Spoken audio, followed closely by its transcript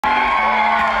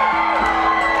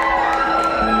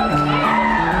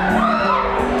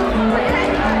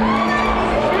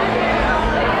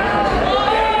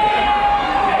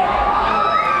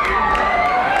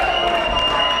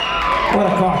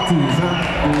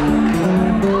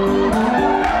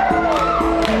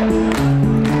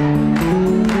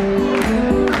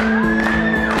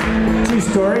True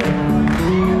story.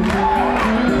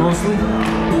 Mostly.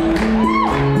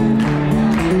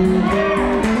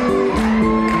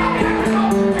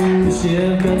 The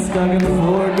Chev got stuck in the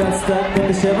Ford, got stuck in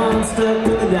the Chevron, stuck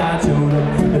when the Dodge showed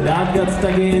up. The Dodge got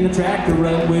stuck in the tractor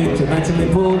rut, which eventually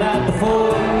pulled out the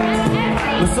Ford.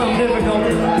 With some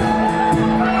difficulty.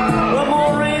 Well,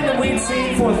 more rain than we'd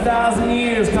seen for 1,000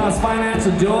 years caused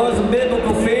financial joys and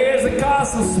biblical fears. It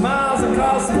caused some smiles, it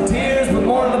caused some tears, but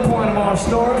more to the point of our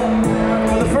story.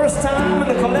 For the first time in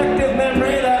the collective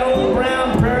memory, that old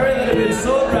brown prairie that had been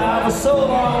so dry for so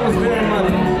long was very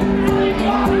muddy,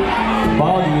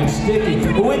 boggy and sticky.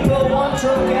 But we pull one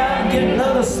truck out and get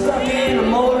another stuck in, the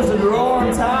motors and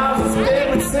roaring tires and spin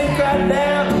would sink right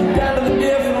down to the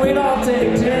diff, and we'd all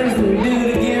take turns and do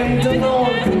it again until no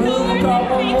one could move. We call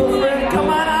one more friend, come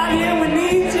on out here, we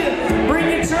need you, bring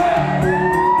your truck.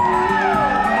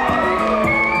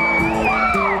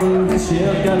 The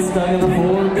Chev got stuck in the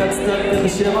Ford, got stuck in the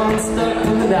Chevron, stuck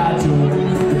with the Dodge showed up.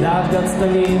 The Dodge got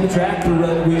stuck in the tractor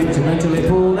rut, which eventually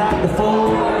pulled out the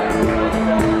Ford.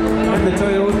 And the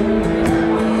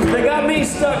Toyota, they got me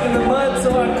stuck in the mud so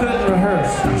I couldn't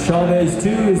rehearse. Chavez too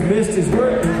has missed his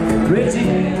work. Richie,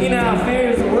 he now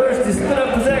fears the worst. He stood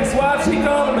up his ex-wife, she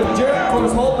called him a jerk. Of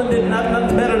course, Holtman didn't have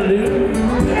nothing better to do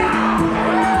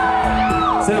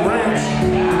except ranch,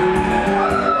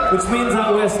 which means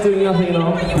out west doing nothing at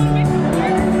all.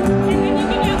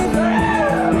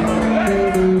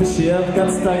 The Chev got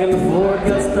stuck in the Ford,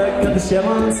 got stuck, got the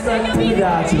Chevron stuck in the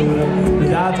Dodge showed up. The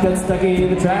Dodge got stuck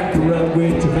in the tractor rut,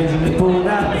 which eventually pulled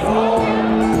out the Ford.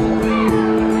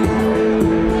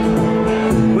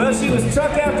 Well, she was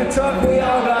truck after truck, we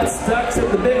all got stuck,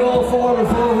 except the big old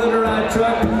 4x4 ride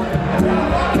truck.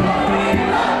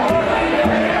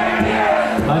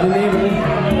 Mighty neighborly.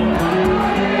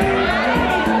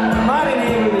 Mighty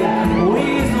neighborly. We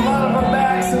used a lot of our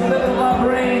backs and little of our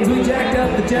brains. We jacked up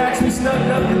the jacks, we snugged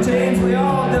up the chains. We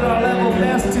all did our level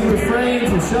best to refrain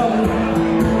from shoveling.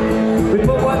 We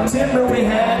put what timber we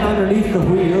had underneath the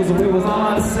wheels, and we was all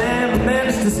out of sand, but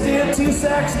managed to steal 2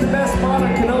 sacks of the best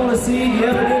modern canola seed you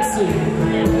ever did see.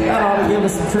 That ought to give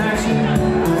us some traction.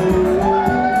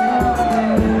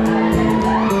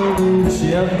 The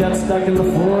Chev got stuck in the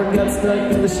Ford, got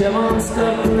stuck in the Chevron,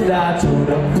 stuck in the Dodge showed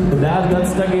up. The Dodge got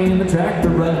stuck in the tractor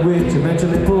rut, which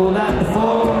eventually pulled out the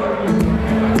Ford.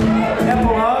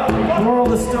 Epilogue, moral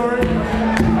of the story.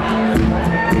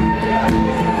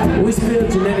 We spilled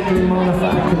genetically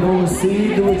modified canola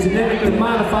seed that was genetically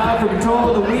modified for control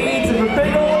of the weeds and for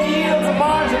big old yields of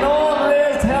margin oil.